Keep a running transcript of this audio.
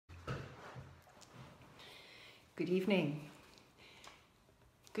Good evening.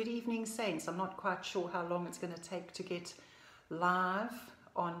 Good evening, Saints. I'm not quite sure how long it's going to take to get live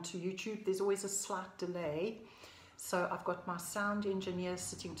onto YouTube. There's always a slight delay. So I've got my sound engineer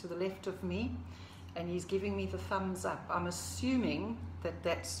sitting to the left of me and he's giving me the thumbs up. I'm assuming that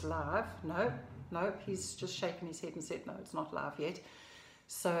that's live. No, he's just shaking his head and said, no, it's not live yet.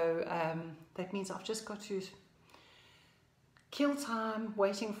 So that means I've just got to kill time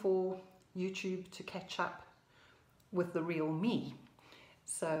waiting for YouTube to catch up with the real me.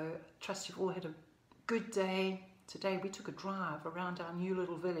 So trust you've all had a good day. Today we took a drive around our new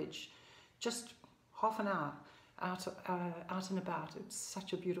little village, just half an hour out and about. It's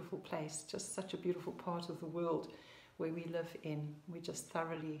such a beautiful place, just such a beautiful part of the world where we live in. We're just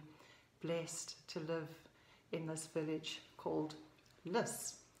thoroughly blessed to live in this village called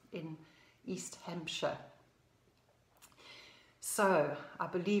Liss in East Hampshire. So I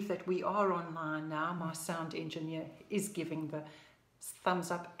believe that we are online now. My sound engineer is giving the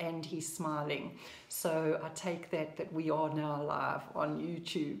thumbs up and he's smiling. So I take that we are now live on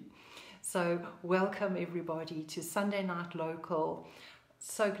YouTube. So welcome everybody to Sunday Night Local.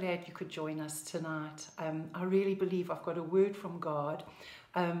 So glad you could join us tonight. I really believe I've got a word from God.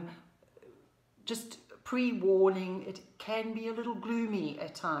 Just pre-warning, it can be a little gloomy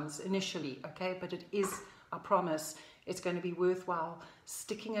at times initially, okay? But it is, I promise, it's going to be worthwhile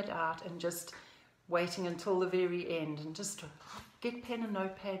sticking it out and just waiting until the very end and just get pen and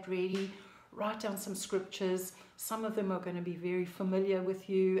notepad ready, write down some scriptures. Some of them are going to be very familiar with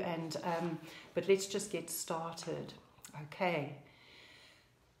you, and but let's just get started. Okay.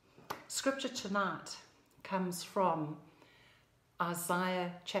 Scripture tonight comes from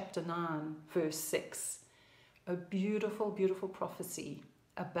Isaiah chapter 9, verse 6. A beautiful, beautiful prophecy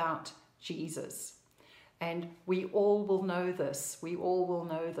about Jesus. And we all will know this. We all will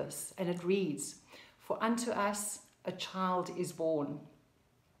know this. And it reads, "For unto us a child is born.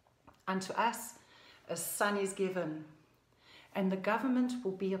 Unto us a son is given. And the government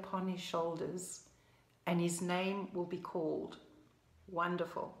will be upon his shoulders. And his name will be called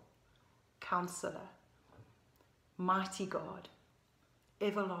Wonderful, Counselor, Mighty God,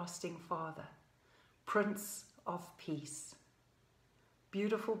 Everlasting Father, Prince of Peace."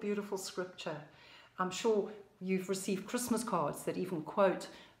 Beautiful, beautiful scripture. I'm sure you've received Christmas cards that even quote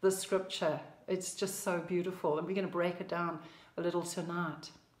this scripture. It's just so beautiful, and we're going to break it down a little tonight.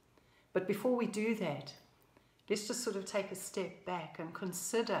 But before we do that, let's just sort of take a step back and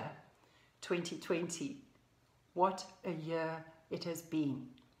consider 2020. What a year it has been.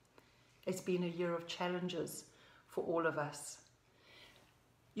 It's been a year of challenges for all of us.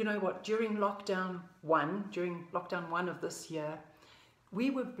 You know what, during lockdown one of this year, we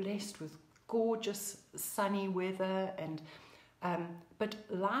were blessed with gorgeous sunny weather, and but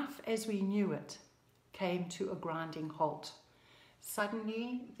life as we knew it came to a grinding halt.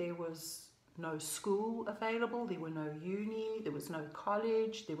 Suddenly there was no school available, there were no uni, there was no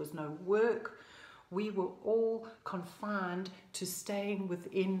college, there was no work. We were all confined to staying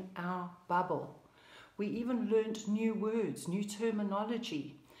within our bubble. We even learnt new words, new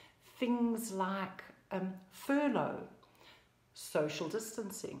terminology, things like furlough, social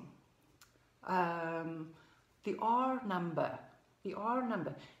distancing, the R number,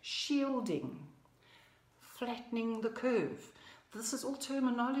 shielding, flattening the curve. This is all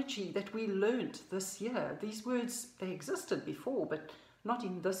terminology that we learnt this year. These words, they existed before, but not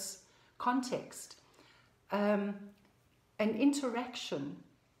in this context. And interaction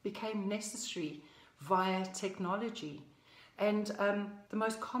became necessary via technology. And the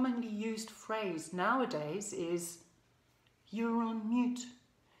most commonly used phrase nowadays is, "You're on mute.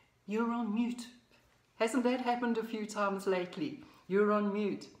 You're on mute." Hasn't that happened a few times lately? You're on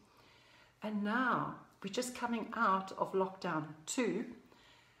mute. And now we're just coming out of lockdown 2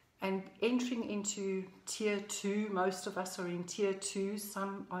 and entering into tier 2. Most of us are in tier 2,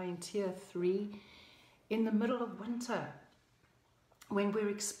 some are in tier 3, in the middle of winter, when we're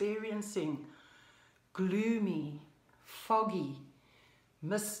experiencing gloomy, foggy,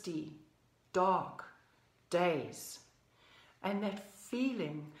 misty, dark days. And that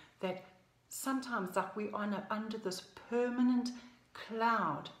feeling that sometimes like we are under this permanent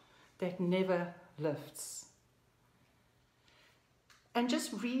cloud that never lifts. And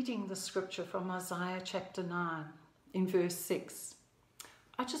just reading the scripture from Isaiah chapter 9 in verse 6,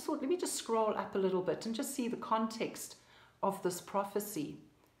 I just thought, let me just scroll up a little bit and just see the context of this prophecy.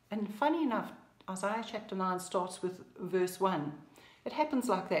 And funny enough, Isaiah chapter 9 starts with verse 1. It happens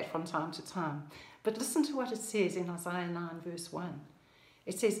like that from time to time. But listen to what it says in Isaiah 9 verse 1.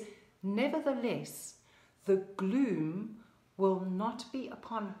 It says, "Nevertheless, the gloom will not be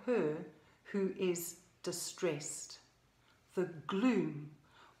upon her who is distressed. The gloom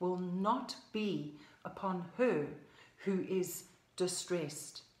will not be upon her who is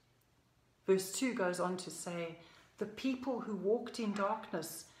distressed. Verse 2 goes on to say, the people who walked in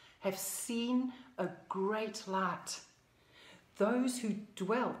darkness have seen a great light. Those who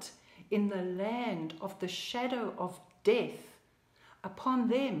dwelt in the land of the shadow of death, upon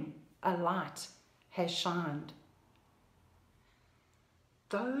them a light has shined.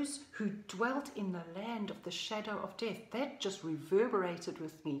 Those who dwelt in the land of the shadow of death, that just reverberated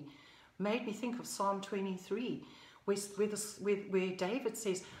with me, made me think of Psalm 23, where David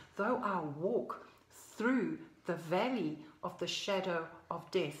says, though I walk through the valley of the shadow of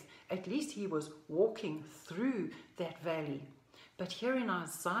death, at least he was walking through that valley. But here in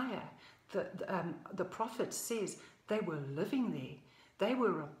Isaiah, the prophet says they were living there. They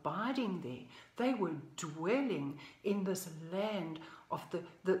were abiding there. They were dwelling in this land of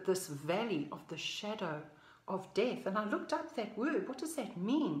this valley of the shadow of death. And I looked up that word. What does that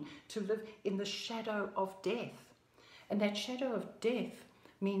mean, to live in the shadow of death? And that shadow of death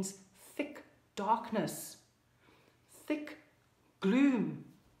means thick darkness, thick gloom,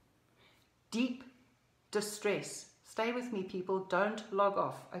 deep distress. Stay with me, people. Don't log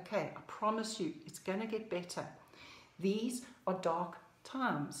off. Okay, I promise you, it's going to get better. These are dark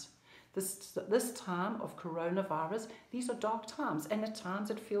times. This time of coronavirus, these are dark times. And at times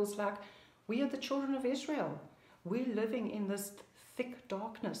it feels like we are the children of Israel. We're living in this thick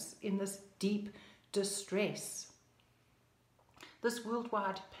darkness, in this deep distress. This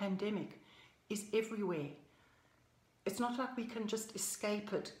worldwide pandemic is everywhere. It's not like we can just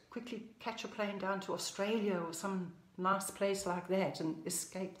escape it, quickly catch a plane down to Australia or some nice place like that and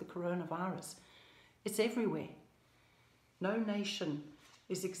escape the coronavirus. It's everywhere. No nation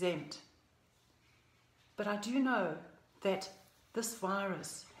is exempt. But I do know that this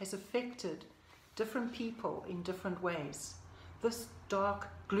virus has affected different people in different ways. This dark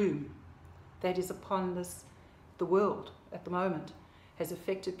gloom that is upon the world at the moment has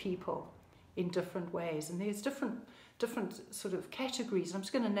affected people in different ways. And there's different sort of categories. I'm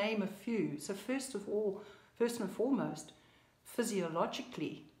just going to name a few. So first and foremost,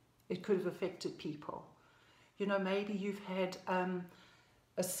 physiologically, it could have affected people. You know, maybe you've had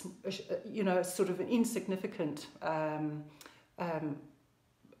sort of an insignificant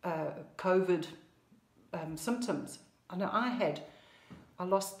COVID symptoms. I know I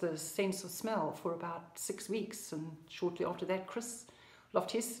lost the sense of smell for about 6 weeks, and shortly after that, Chris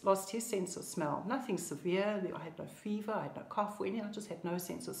lost his sense of smell. Nothing severe. I had no fever, I had no cough or anything. I just had no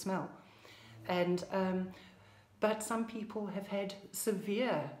sense of smell. And but some people have had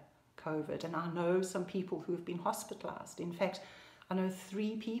severe COVID, and I know some people who have been hospitalized. In fact, I know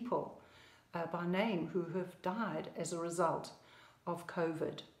 3 people by name who have died as a result of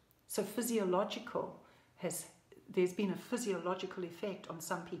COVID. So there's been a physiological effect on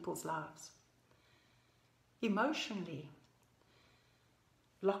some people's lives. Emotionally,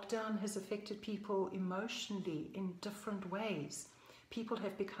 lockdown has affected people emotionally in different ways. People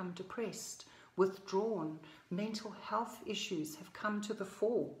have become depressed, withdrawn. Mental health issues have come to the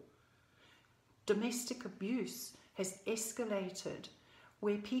fore. Domestic abuse has escalated,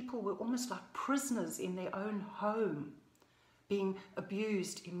 where people were almost like prisoners in their own home, being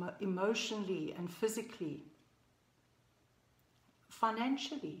abused emotionally and physically.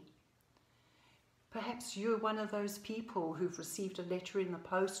 Financially, perhaps you're one of those people who've received a letter in the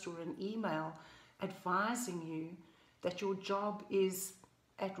post or an email advising you that your job is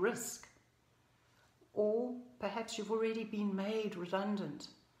at risk. Or perhaps you've already been made redundant,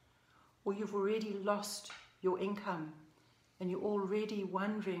 or you've already lost your income and you're already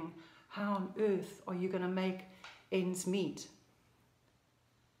wondering, how on earth are you going to make ends meet?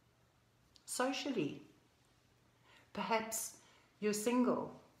 Socially, perhaps you're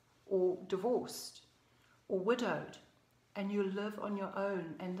single or divorced or widowed and you live on your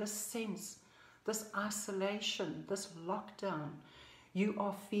own, and this sense, this isolation, this lockdown, you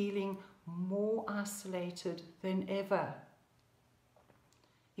are feeling more isolated than ever.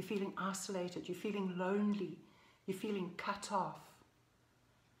 You're feeling isolated, you're feeling lonely, you're feeling cut off.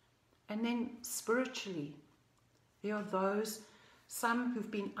 And then spiritually, there are some who've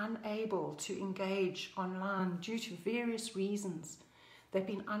been unable to engage online due to various reasons. They've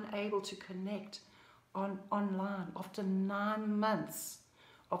been unable to connect online after 9 months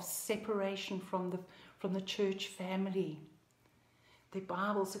of separation from the church family. Their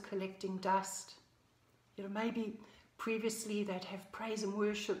Bibles are collecting dust. You know, maybe previously they'd have praise and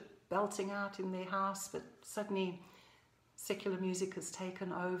worship belting out in their house, but suddenly secular music has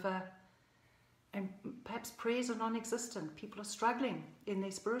taken over. And perhaps prayers are non-existent. People are struggling in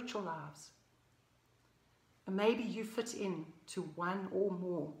their spiritual lives. And maybe you fit in to one or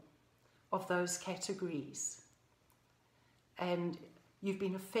more of those categories. And you've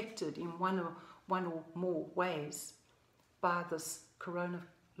been affected in one or more ways by this corona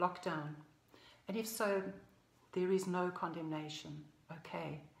lockdown. And if so, there is no condemnation.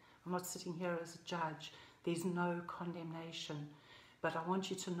 Okay, I'm not sitting here as a judge. There's no condemnation. But I want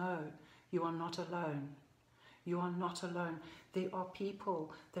you to know you are not alone. You are not alone. There are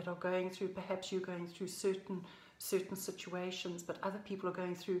people that are going through, perhaps you're going through certain situations, but other people are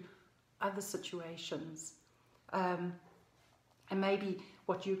going through other situations. And maybe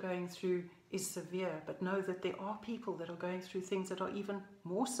what you're going through is severe, but know that there are people that are going through things that are even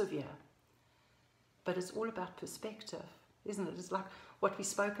more severe. But it's all about perspective, isn't it? It's like what we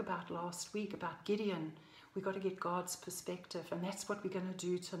spoke about last week about Gideon. We've got to get God's perspective, and that's what we're going to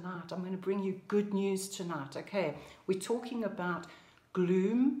do tonight. I'm going to bring you good news tonight, okay? We're talking about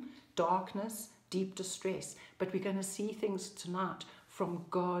gloom, darkness, deep distress, but we're going to see things tonight from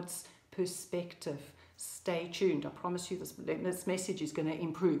God's perspective. Stay tuned. I promise you this message is going to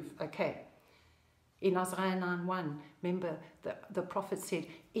improve, okay? In Isaiah 9:1, remember the prophet said,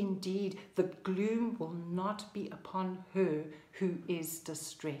 indeed, the gloom will not be upon her who is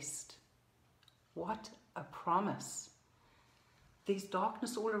distressed. What a promise. There's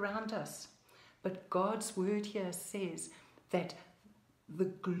darkness all around us, but God's word here says that the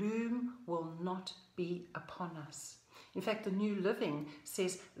gloom will not be upon us. In fact, the New Living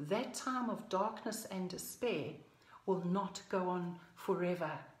says that time of darkness and despair will not go on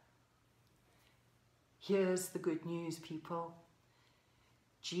forever. Here's the good news, people.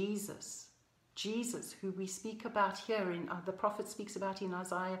 Jesus, who we speak about here, the prophet speaks about in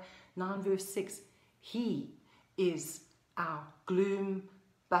Isaiah 9 verse 6, he is our gloom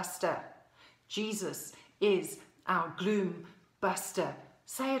buster. Jesus is our gloom buster.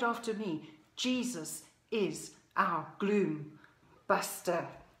 Say it after me. Jesus is our gloom buster.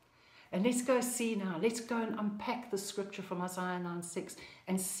 And let's go see now. Let's go and unpack the scripture from Isaiah 9:6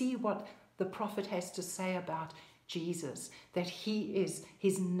 and see what the prophet has to say about Jesus. That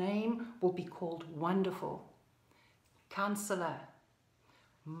his name will be called Wonderful, Counselor,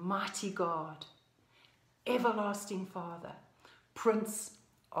 Mighty God, Everlasting Father, Prince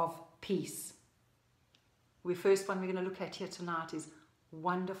of Peace. The first one we're going to look at here tonight is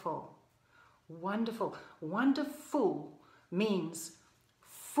Wonderful. Wonderful. Wonderful means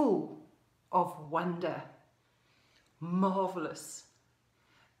full of wonder, marvelous,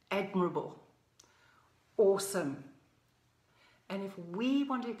 admirable, awesome. And if we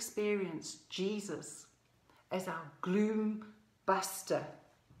want to experience Jesus as our gloom buster,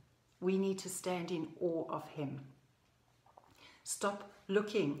 we need to stand in awe of him. Stop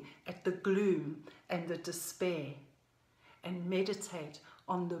looking at the gloom and the despair and meditate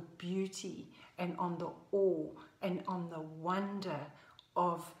on the beauty and on the awe and on the wonder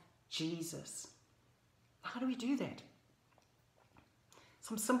of Jesus. How do we do that?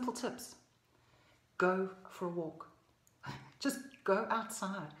 Some simple tips. Go for a walk. Just go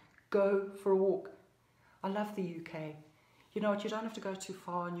outside. Go for a walk. I love the UK. You know what? You don't have to go too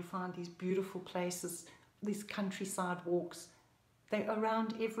far and you find these beautiful places, these countryside walks. They're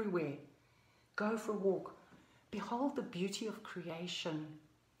around everywhere. Go for a walk. Behold the beauty of creation.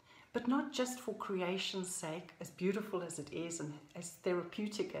 But not just for creation's sake, as beautiful as it is and as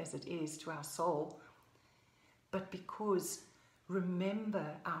therapeutic as it is to our soul, but because remember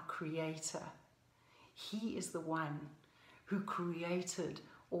our Creator. He is the one who created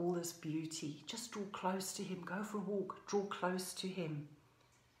all this beauty. Just draw close to him. Go for a walk. Draw close to him.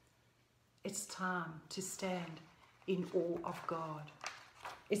 It's time to stand in awe of God.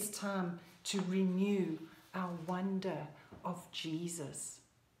 It's time to renew our wonder of Jesus.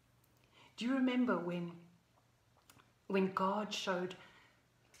 Do you remember when God showed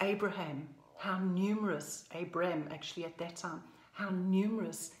Abraham how numerous, Abraham actually at that time, how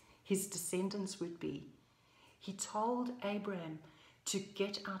numerous his descendants would be? He told Abraham to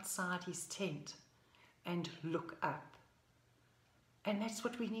get outside his tent and look up. And that's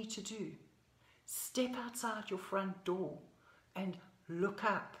what we need to do. Step outside your front door and look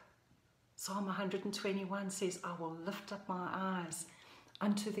up. Psalm 121 says, I will lift up my eyes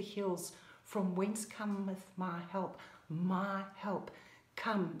unto the hills, from whence cometh my help. My help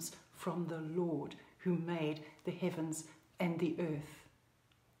comes from the Lord who made the heavens and the earth.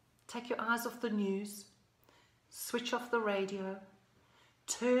 Take your eyes off the news, switch off the radio,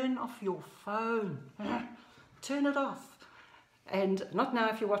 turn off your phone, turn it off. And not now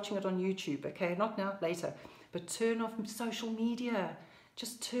if you're watching it on YouTube, okay, not now, later, but turn off social media.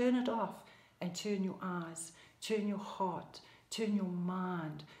 Just turn it off and turn your eyes, turn your heart, turn your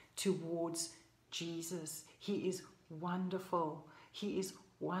mind towards Jesus. He is wonderful. He is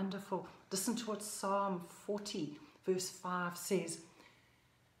wonderful. Listen to what Psalm 40 verse 5 says.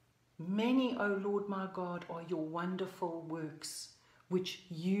 Many, O Lord my God, are your wonderful works which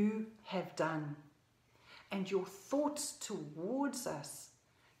you have done, and your thoughts towards us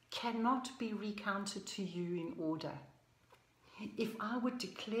cannot be recounted to you in order. If I would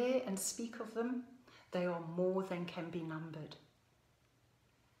declare and speak of them, they are more than can be numbered.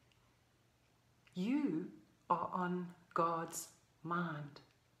 You are on God's mind.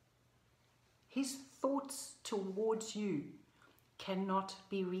 His thoughts towards you cannot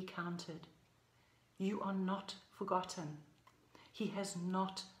be recounted. You are not forgotten. He has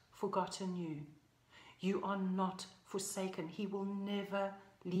not forgotten you. You are not forsaken. He will never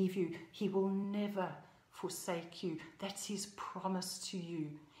leave you. He will never forsake you. That's his promise to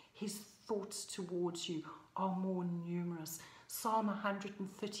you. His thoughts towards you are more numerous. Psalm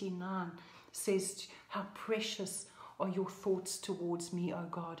 139 says, how precious are your thoughts towards me, O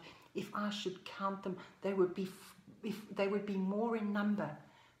God. If I should count them, they would be more in number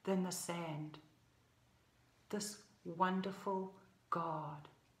than the sand. This wonderful God,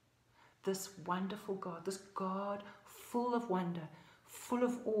 this God full of wonder, full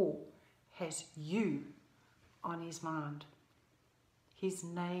of awe, has you on his mind. His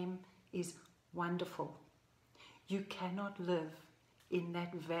name is wonderful. You cannot live in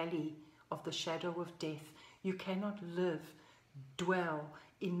that valley of the shadow of death. You cannot dwell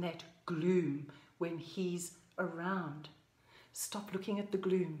in that gloom when he's around. Stop looking at the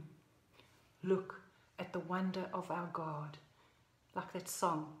gloom. Look at the wonder of our God. Like that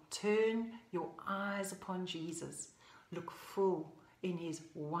song, turn your eyes upon Jesus. Look full in his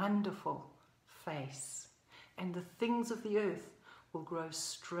wonderful face, and the things of the earth will grow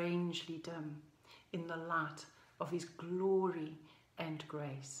strangely dim in the light of his glory and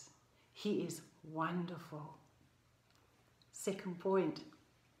grace. He is wonderful. Second point,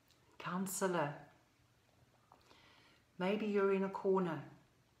 Counselor. Maybe you're in a corner.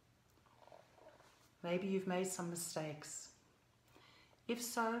 Maybe you've made some mistakes. If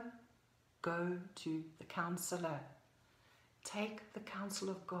so, go to the Counselor. Take the counsel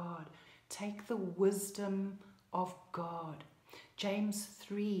of God. Take the wisdom of God. James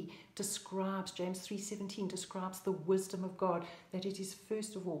 3:17 describes the wisdom of God, that it is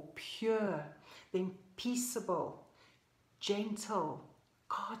first of all pure, then peaceable, gentle.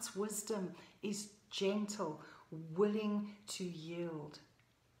 God's wisdom is gentle, willing to yield.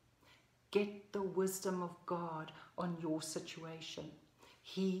 Get the wisdom of God on your situation.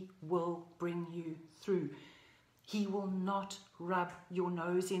 He will bring you through. He will not rub your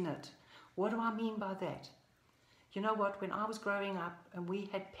nose in it. What do I mean by that? You know what? When I was growing up and we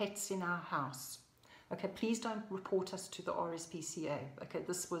had pets in our house, okay, please don't report us to the RSPCA. Okay,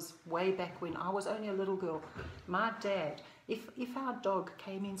 this was way back when I was only a little girl. My dad, if our dog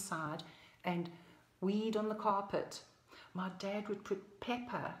came inside and weed on the carpet, my dad would put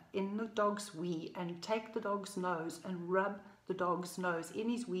pepper in the dog's wee and take the dog's nose and rub the dog's nose in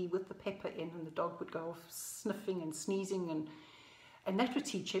his wee with the pepper in, and the dog would go off sniffing and sneezing, and that would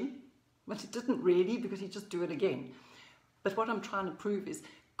teach him. But it didn't really, because he'd just do it again. But what I'm trying to prove is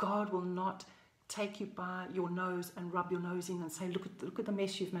God will not take you by your nose and rub your nose in and say, look at the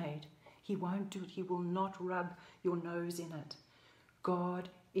mess you've made. He won't do it. He will not rub your nose in it. God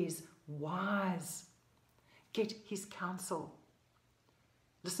is wise. Get his counsel.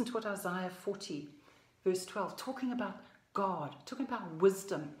 Listen to what Isaiah 40 verse 12, talking about God, talking about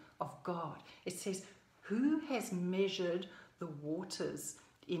wisdom of God. It says, who has measured the waters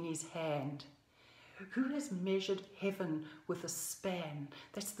in his hand? Who has measured heaven with a span?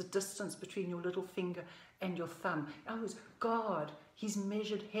 That's the distance between your little finger and your thumb. Oh, it's God. He's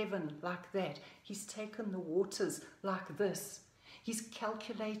measured heaven like that. He's taken the waters like this. He's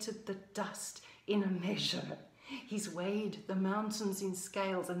calculated the dust in a measure. He's weighed the mountains in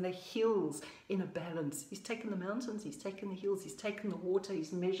scales and the hills in a balance. He's taken the mountains, he's taken the hills, he's taken the water,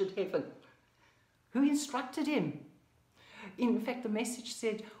 he's measured heaven. Who instructed him? In fact, the message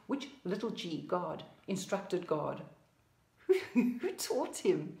said, which little g, God, instructed God? Who taught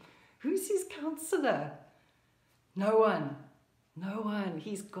him? Who's his counselor? No one. No one.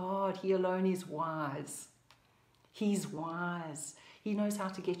 He's God. He alone is wise. He's wise. He knows how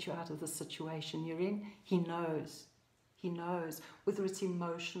to get you out of the situation you're in. He knows. He knows, whether it's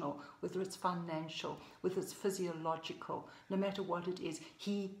emotional, whether it's financial, whether it's physiological, no matter what it is,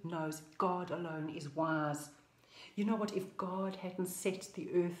 he knows. God alone is wise. You know what? If God hadn't set the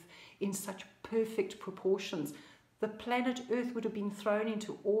earth in such perfect proportions, the planet Earth would have been thrown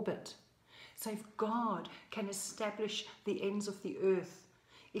into orbit. So if God can establish the ends of the earth,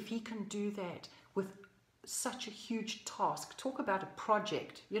 if he can do that with such a huge task. Talk about a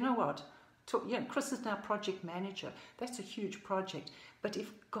project. You know what? Chris is now project manager. That's a huge project. But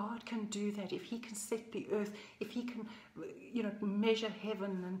if God can do that, if he can set the earth, if he can, measure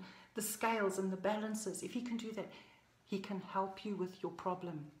heaven and the scales and the balances, if he can do that, he can help you with your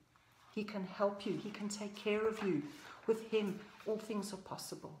problem. He can help you. He can take care of you. With him, all things are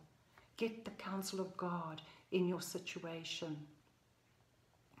possible. Get the counsel of God in your situation.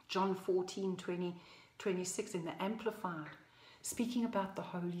 John 14:26 in the Amplified, speaking about the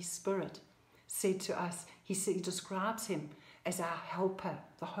Holy Spirit, said to us, he describes him as our helper.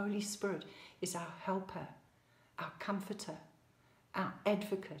 The Holy Spirit is our helper, our comforter, our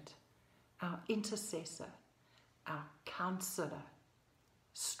advocate, our intercessor, our counselor,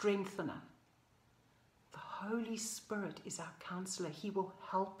 strengthener. The Holy Spirit is our counselor. He will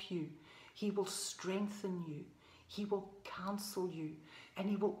help you. He will strengthen you. He will counsel you. And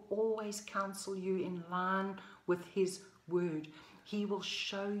he will always counsel you in line with his word. He will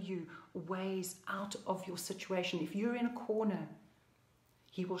show you ways out of your situation. If you're in a corner,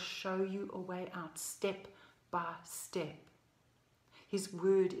 he will show you a way out step by step. His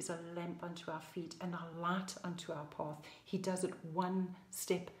word is a lamp unto our feet and a light unto our path. He does it one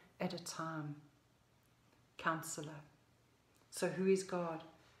step at a time. Counselor. So who is God?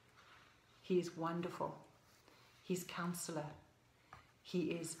 He is wonderful. He's counselor.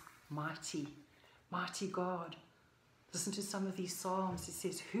 He is mighty. Mighty God. Listen to some of these Psalms. It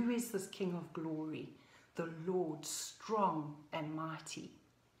says, who is this King of glory? The Lord strong and mighty.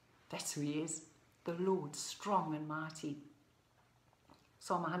 That's who he is. The Lord strong and mighty.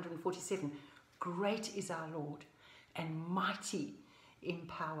 Psalm 147, great is our Lord and mighty in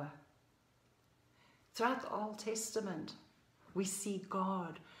power. Throughout the Old Testament, we see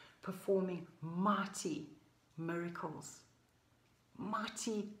God performing mighty miracles.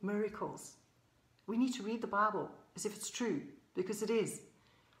 Mighty miracles. We need to read the Bible as if it's true, because it is.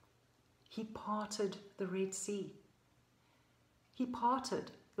 He parted the Red Sea. He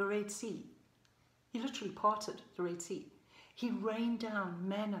parted the Red Sea. He literally parted the Red Sea. He rained down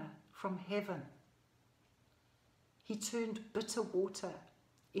manna from heaven. He turned bitter water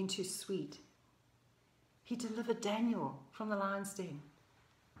into sweet. He delivered Daniel from the lion's den.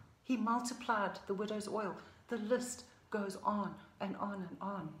 He multiplied the widow's oil. The list goes on and on and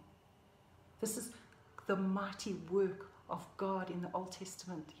on. This is the mighty work of God in the Old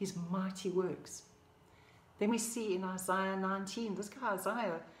Testament, his mighty works. Then we see in Isaiah 19, this guy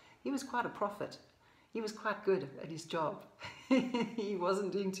Isaiah, he was quite a prophet. He was quite good at his job. He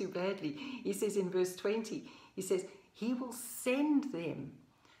wasn't doing too badly. He says in verse 20, he says, he will send them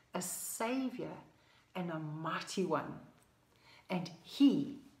a Savior and a mighty one, and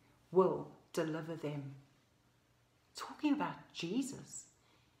he will deliver them. Talking about Jesus.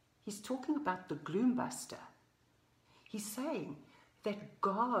 He's talking about the gloom buster. He's saying that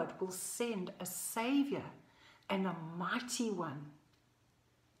God will send a Savior and a mighty one.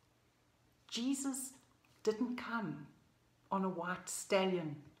 Jesus didn't come on a white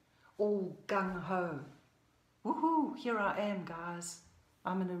stallion, all gung-ho. Woohoo, here I am, guys.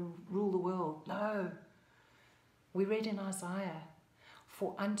 I'm going to rule the world. No. We read in Isaiah,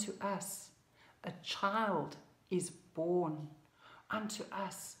 for unto us a child is born. Unto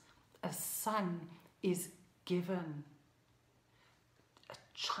us a son is given. A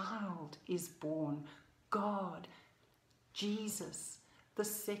child is born. God, Jesus, the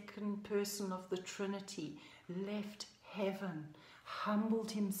second person of the Trinity, left heaven,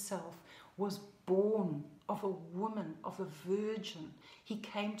 humbled himself, was born of a woman, of a virgin. He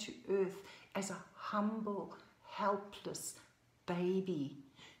came to earth as a humble, helpless baby,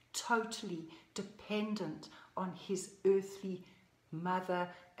 totally dependent on his earthly mother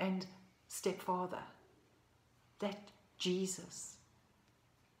and stepfather. That Jesus.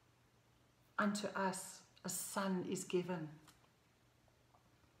 Unto us a son is given.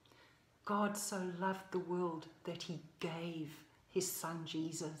 God so loved the world that he gave his son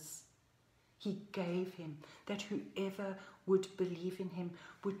Jesus. He gave him that whoever would believe in him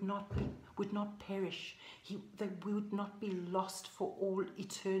would not perish. They would not be lost for all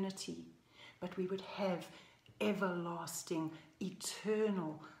eternity, but we would have everlasting,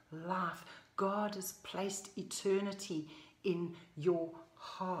 eternal life. God has placed eternity in your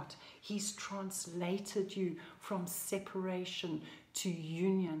heart. He's translated you from separation to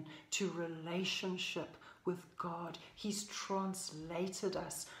union, to relationship with God. He's translated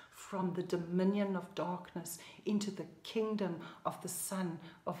us from the dominion of darkness into the kingdom of the Son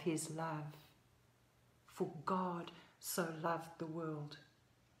of his love. For God so loved the world.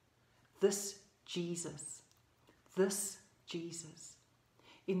 This Jesus,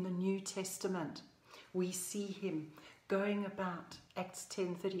 in the New Testament, We see him going about, Acts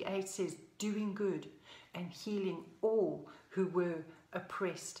 10:38 says, doing good and healing all who were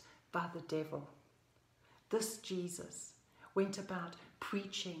oppressed by the devil. This Jesus went about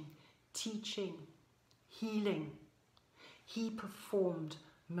preaching, teaching, healing. He performed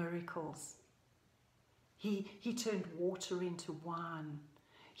miracles. He turned water into wine.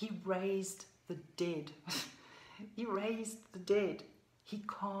 He raised the dead. He raised the dead. He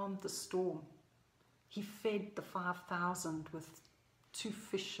calmed the storm. He fed the 5,000 with 2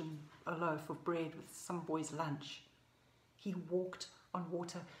 fish and a loaf of bread with some boy's lunch. He walked on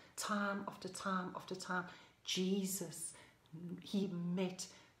water time after time after time. Jesus, he met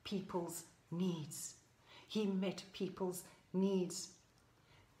people's needs. He met people's needs.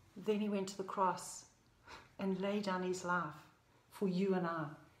 Then he went to the cross and laid down his life for you and I.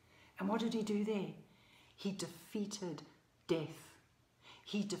 And what did he do there? He defeated death.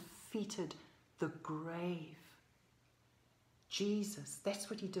 He defeated the grave. Jesus, that's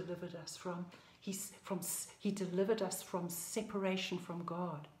what he delivered us from. He delivered us from separation from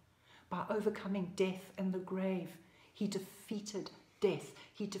God by overcoming death and the grave. He defeated death.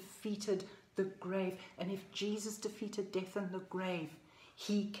 He defeated the grave. And if Jesus defeated death and the grave,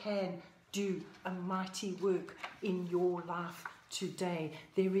 he can do a mighty work in your life today.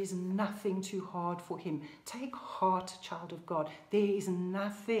 There is nothing too hard for him. Take heart, child of God. There is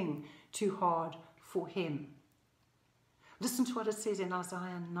nothing too hard for him. Listen to what it says in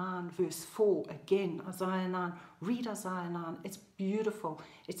Isaiah 9 verse 4. Again, Isaiah 9. Read Isaiah 9. It's beautiful.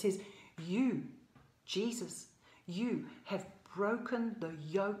 It says, you, Jesus, you have broken the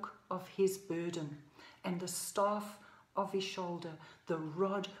yoke of his burden and the staff of his shoulder, the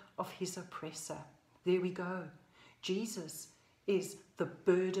rod of his oppressor. There we go. Jesus is the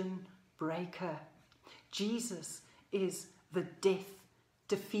burden breaker. Jesus is the death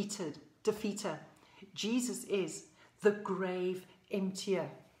defeater. Jesus is the grave emptier.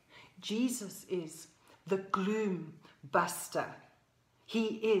 Jesus is the gloom buster. He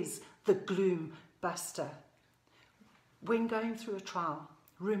is the gloom buster. When going through a trial,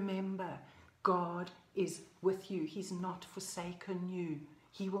 remember, God is with you. He's not forsaken you.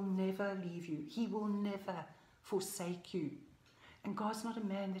 He will never leave you. He will never forsake you. And God's not a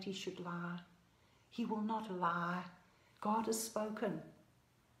man that he should lie. He will not lie. God has spoken.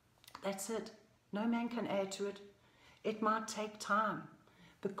 That's it. No man can add to it. It might take time,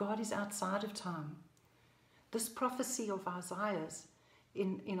 but God is outside of time. This prophecy of Isaiah's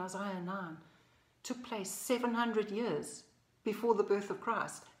in Isaiah 9 took place 700 years before the birth of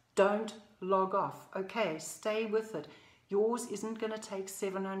Christ. Don't log off. Okay, stay with it. Yours isn't going to take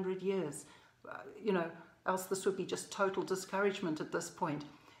 700 years. Else this would be just total discouragement at this point.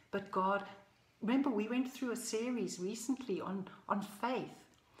 But God, remember we went through a series recently on faith,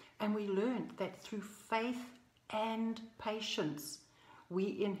 and we learned that through faith and patience,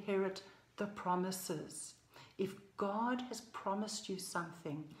 we inherit the promises. If God has promised you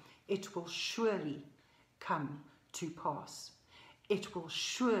something, it will surely come to pass. It will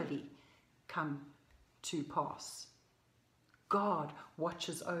surely come to pass. God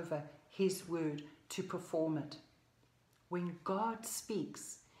watches over his word to perform it. When God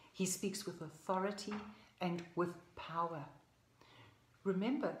speaks, he speaks with authority and with power.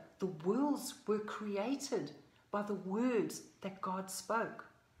 Remember, the worlds were created by the words that God spoke,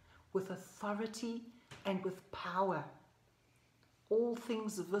 with authority and with power. All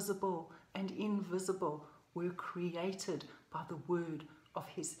things visible and invisible were created by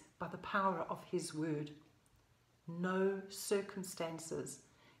the power of his word. No circumstances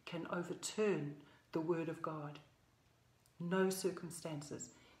can overturn the word of God. No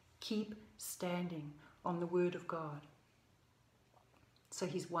circumstances. Keep standing on the word of God. So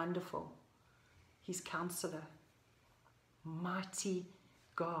he's wonderful. He's Counselor, mighty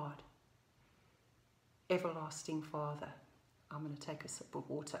God, everlasting Father. I'm going to take a sip of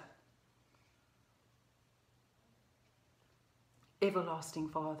water. Everlasting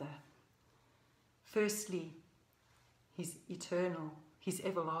Father. Firstly, he's eternal. He's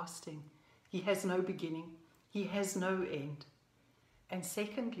everlasting. He has no beginning. He has no end. And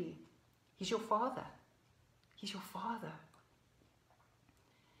secondly, he's your Father. He's your Father.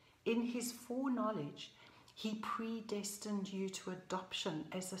 In his foreknowledge, he predestined you to adoption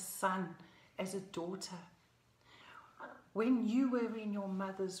as a son, as a daughter. When you were in your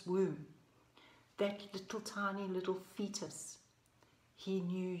mother's womb, that tiny little fetus, he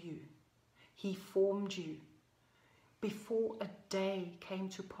knew you. He formed you. Before a day came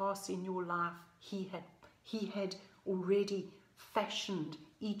to pass in your life, he had already fashioned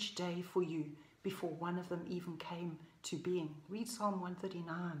each day for you before one of them even came to being. Read Psalm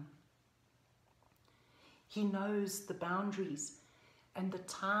 139. He knows the boundaries and the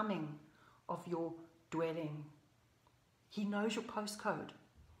timing of your dwelling. He knows your postcode.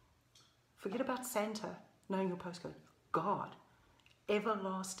 Forget about Santa knowing your postcode. God,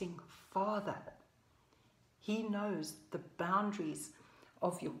 everlasting Father, He knows the boundaries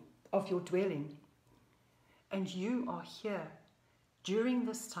of your dwelling. And you are here during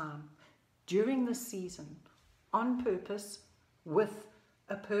this time, during this season, on purpose, with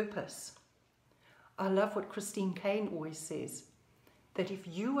a purpose. I love what Christine Kane always says, that if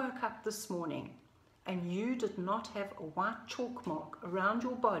you woke up this morning and you did not have a white chalk mark around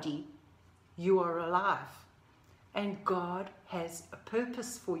your body, you are alive. And God has a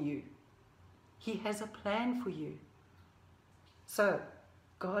purpose for you. He has a plan for you. So,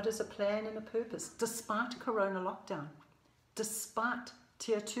 God has a plan and a purpose, despite Corona lockdown, despite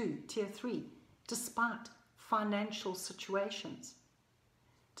Tier 2, Tier 3, despite financial situations,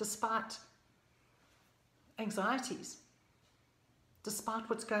 despite anxieties, despite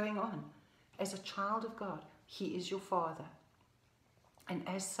what's going on. As a child of God, He is your Father. And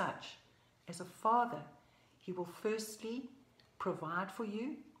as such, as a Father, He will firstly provide for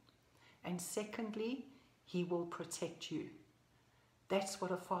you, and secondly, He will protect you. That's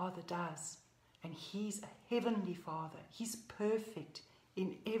what a Father does. And He's a heavenly Father. He's perfect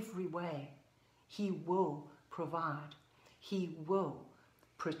in every way. He will provide. He will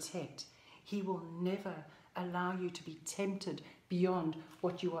protect. He will never allow you to be tempted beyond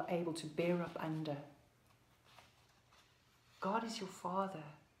what you are able to bear up under. God is your Father.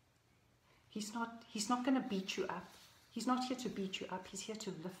 He's not going to beat you up. He's not here to beat you up. He's here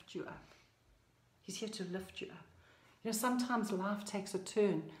to lift you up. He's here to lift you up. You know, sometimes life takes a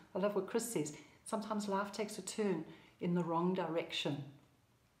turn. I love what Chris says. Sometimes life takes a turn in the wrong direction.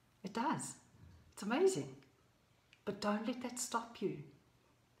 It does. It's amazing. But don't let that stop you.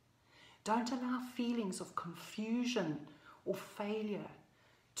 Don't allow feelings of confusion or failure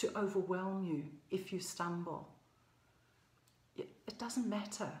to overwhelm you if you stumble. It doesn't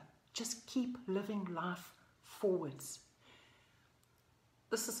matter. Just keep living life forwards.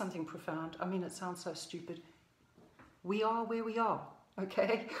 This is something profound. I mean, it sounds so stupid. We are where we are,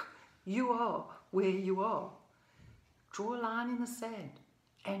 okay? You are where you are. Draw a line in the sand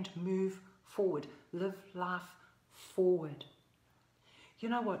and move forward. Live life forward. You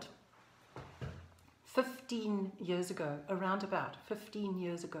know what? 15 years ago, around about 15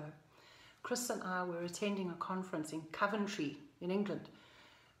 years ago, Chris and I were attending a conference in Coventry, in England.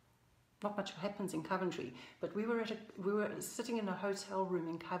 Not much happens in Coventry, but we were sitting in a hotel room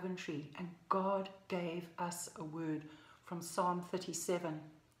in Coventry, and God gave us a word from Psalm 37,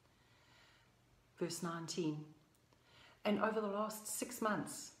 verse 19. And over the last 6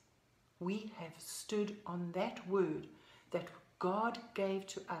 months, we have stood on that word that God gave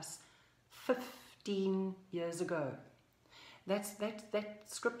to us 15 years ago. That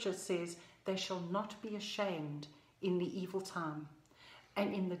scripture says, "They shall not be ashamed in the evil time,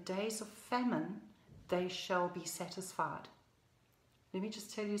 and in the days of famine they shall be satisfied." Let me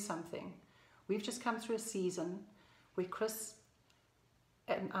just tell you something. We've just come through a season where Chris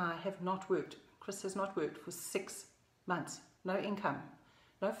and I have not worked. Chris has not worked for 6 months. No income,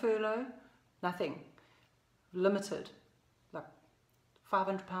 no furlough, nothing. Limited, like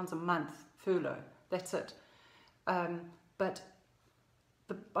 £500 a month furlough. That's it. But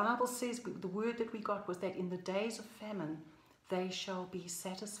the Bible says, the word that we got was that in the days of famine, they shall be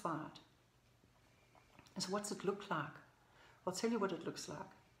satisfied. And so what's it look like? I'll tell you what it looks like.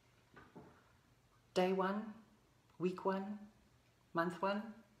 Day 1, week 1, month 1.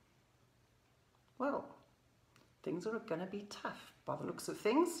 Well, things are going to be tough by the looks of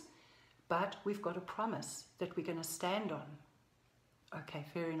things, but we've got a promise that we're going to stand on. Okay,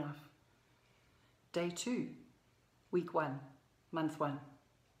 fair enough. Day 2, week 1, month 1.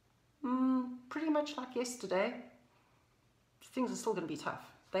 Pretty much like yesterday. Things are still going to be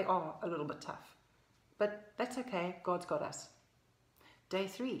tough. They are a little bit tough. But that's okay. God's got us. Day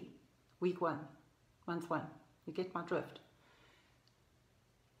 3, week 1, month 1. You get my drift.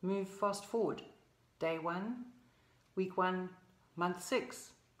 Move fast forward. Day 1, week 1, month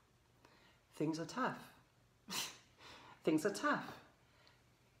 6. Things are tough. Things are tough.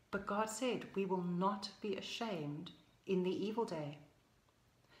 But God said we will not be ashamed in the evil day.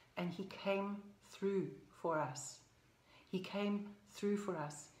 And He came through for us. He came through for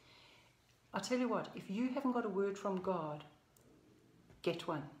us. I'll tell you what, if you haven't got a word from God, get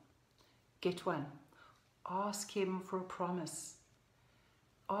one. Get one. Ask Him for a promise.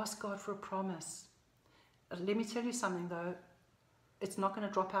 Ask God for a promise. Let me tell you something though, it's not going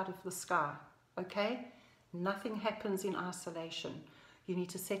to drop out of the sky, okay? Nothing happens in isolation. You need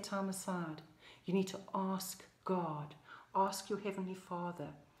to set time aside. You need to ask God. Ask your Heavenly Father.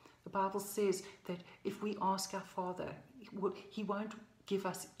 The Bible says that if we ask our Father, He won't give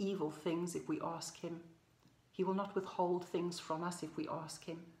us evil things if we ask Him. He will not withhold things from us if we ask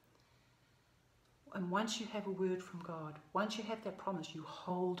Him. And once you have a word from God, once you have that promise, you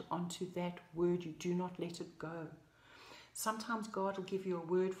hold onto that word. You do not let it go. Sometimes God will give you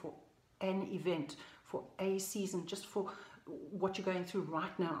a word for an event, for a season, just for what you're going through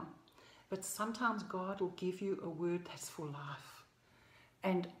right now. But sometimes God will give you a word that's for life.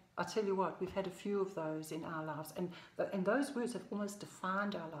 And I tell you what, we've had a few of those in our lives. And those words have almost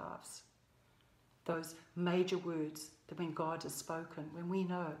defined our lives. Those major words that when God has spoken, when we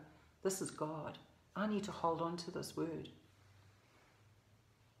know this is God, I need to hold on to this word.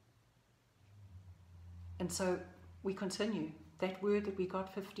 And so we continue. That word that we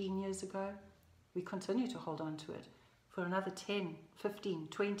got 15 years ago, we continue to hold on to it for another 10, 15,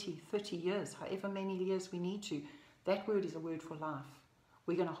 20, 30 years, however many years we need to. That word is a word for life.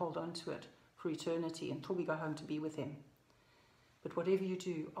 We're going to hold on to it for eternity until we go home to be with Him. But whatever you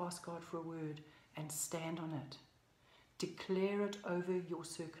do, ask God for a word and stand on it. Declare it over your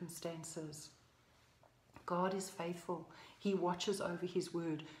circumstances. God is faithful. He watches over His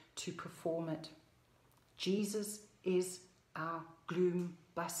word to perform it. Jesus is our gloom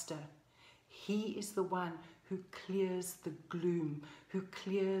buster. He is the one who clears the gloom, who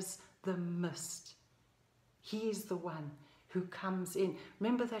clears the mist. He is the one who comes in.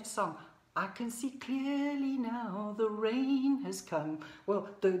 Remember that song, I can see clearly now, the rain has come. Well,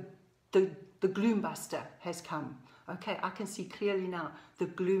 the gloom buster has come. Okay, I can see clearly now, the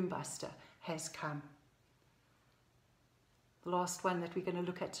gloom buster has come. The last one that we're going to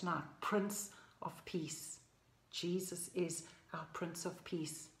look at tonight, Prince of Peace. Jesus is our Prince of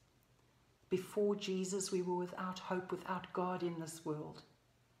Peace. Before Jesus, we were without hope, without God in this world.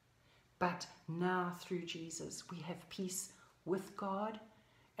 But now through Jesus, we have peace with God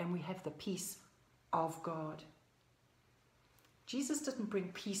and we have the peace of God. Jesus didn't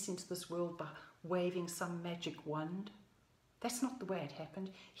bring peace into this world by waving some magic wand. That's not the way it happened.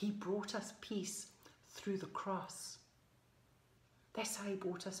 He brought us peace through the cross. That's how He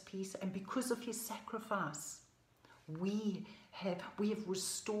brought us peace. And because of His sacrifice, we have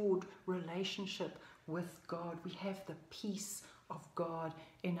restored relationship with God. We have the peace of God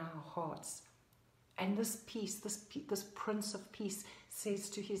in our hearts. And this peace, this Prince of Peace says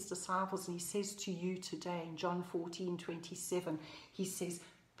to His disciples, and He says to you today in John 14:27, He says,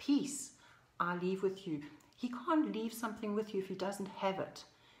 peace I leave with you. He can't leave something with you if He doesn't have it.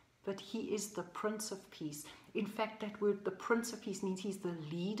 But He is the Prince of Peace. In fact, that word, the Prince of Peace, means He's the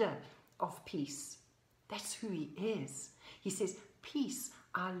leader of peace. That's who He is. He says, peace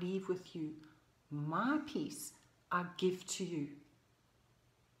I leave with you. My peace I give to you.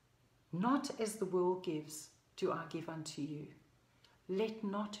 Not as the world gives, do I give unto you. Let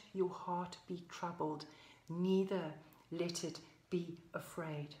not your heart be troubled, neither let it be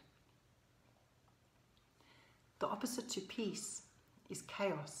afraid. The opposite to peace is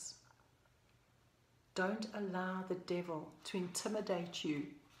chaos. Don't allow the devil to intimidate you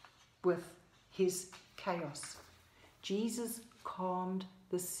with his chaos. Jesus calmed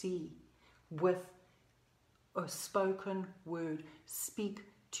the sea with a spoken word. Speak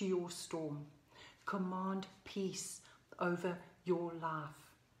to your storm. Command peace over your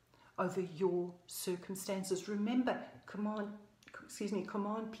life, over your circumstances. Remember, command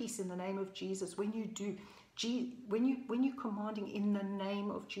peace in the name of Jesus. When you do, when you're commanding in the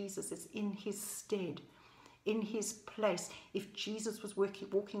name of Jesus, it's in His stead, in His place. If Jesus was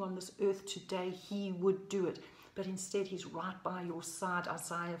walking on this earth today, He would do it. But instead, He's right by your side.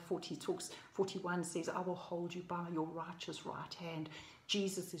 Isaiah 41 says, I will hold you by your righteous right hand.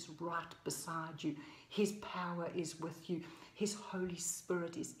 Jesus is right beside you. His power is with you. His Holy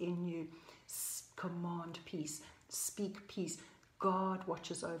Spirit is in you. Command peace. Speak peace. God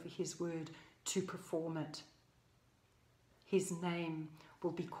watches over His word to perform it. His name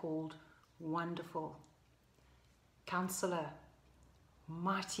will be called Wonderful, Counselor,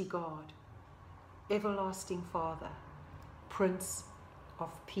 Mighty God, Everlasting Father, Prince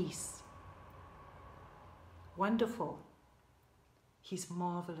of Peace. Wonderful. He's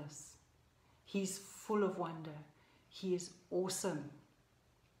marvelous. He's full of wonder. He is awesome.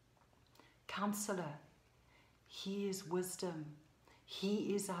 Counselor. He is wisdom.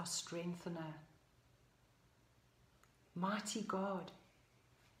 He is our strengthener. Mighty God.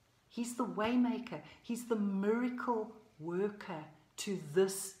 He's the waymaker. He's the miracle worker to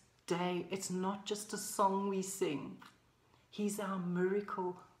this day. It's not just a song we sing. He's our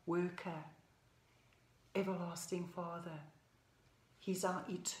miracle worker. Everlasting Father. He's our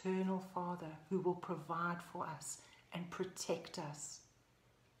eternal Father who will provide for us and protect us.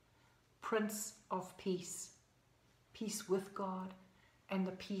 Prince of Peace, peace with God and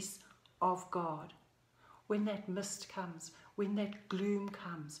the peace of God. When that mist comes, when that gloom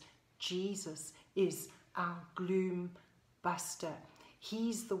comes, Jesus is our gloom buster.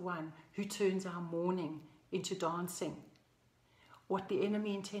 He's the one who turns our mourning into dancing. What the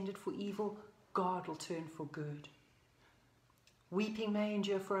enemy intended for evil, God will turn for good. Weeping may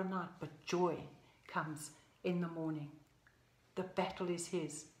endure for a night, but joy comes in the morning. The battle is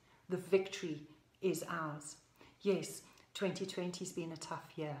His. The victory is ours. Yes, 2020's been a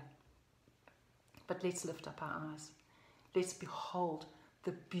tough year, but let's lift up our eyes. Let's behold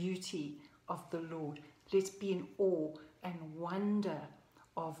the beauty of the Lord. Let's be in awe and wonder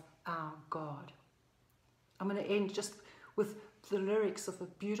of our God. I'm going to end just with the lyrics of a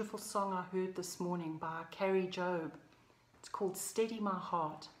beautiful song I heard this morning by Carrie Job. It's called Steady My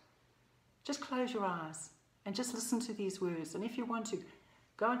Heart. Just close your eyes and just listen to these words. And if you want to,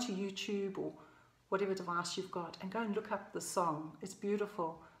 go onto YouTube or whatever device you've got and go and look up the song. It's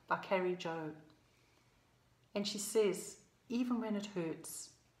beautiful, by Carrie Job. And she says, even when it hurts,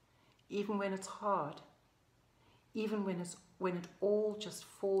 even when it's hard, even when it all just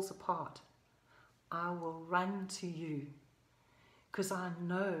falls apart, I will run to you, because I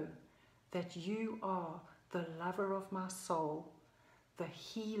know that you are the lover of my soul, the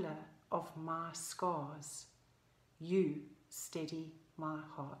healer of my scars. You steady my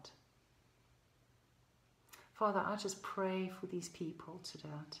heart. Father, I just pray for these people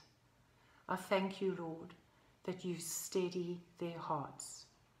tonight. I thank you, Lord, that you steady their hearts.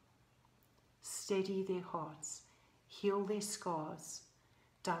 Steady their hearts. Heal their scars.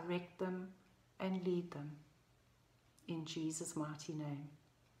 Direct them and lead them. In Jesus' mighty name.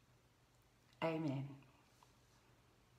 Amen.